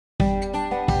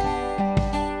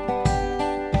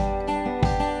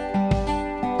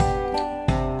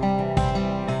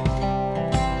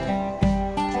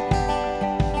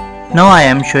Now I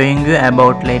am showing you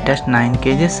about latest 9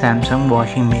 kg Samsung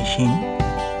washing machine.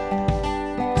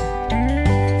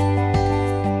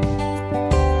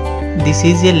 This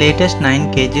is a latest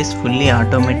 9 kg fully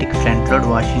automatic front load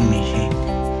washing machine.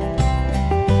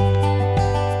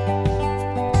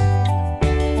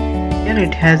 Here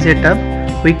it has a tub.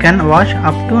 We can wash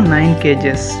up to 9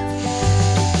 kg.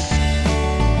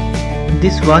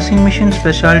 This washing machine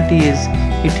specialty is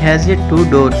it has a 2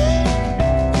 doors.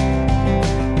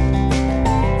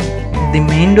 The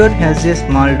main door has a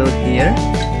small door here.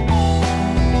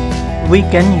 We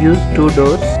can use 2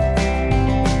 doors.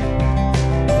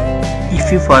 If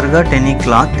you forgot any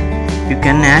cloth, you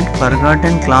can add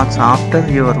forgotten cloths after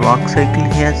your work cycle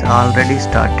has already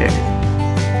started.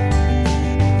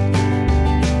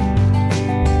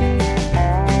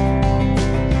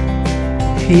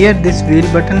 Here this wheel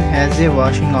button has a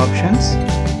washing options.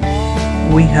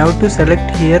 We have to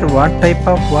select here what type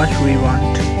of wash we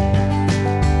want.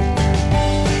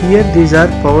 Here these are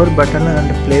power button and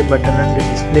play button and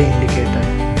display indicator.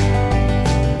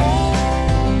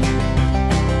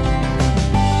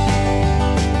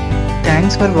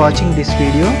 Thanks for watching this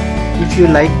video. If you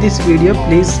like this video,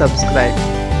 please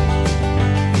subscribe.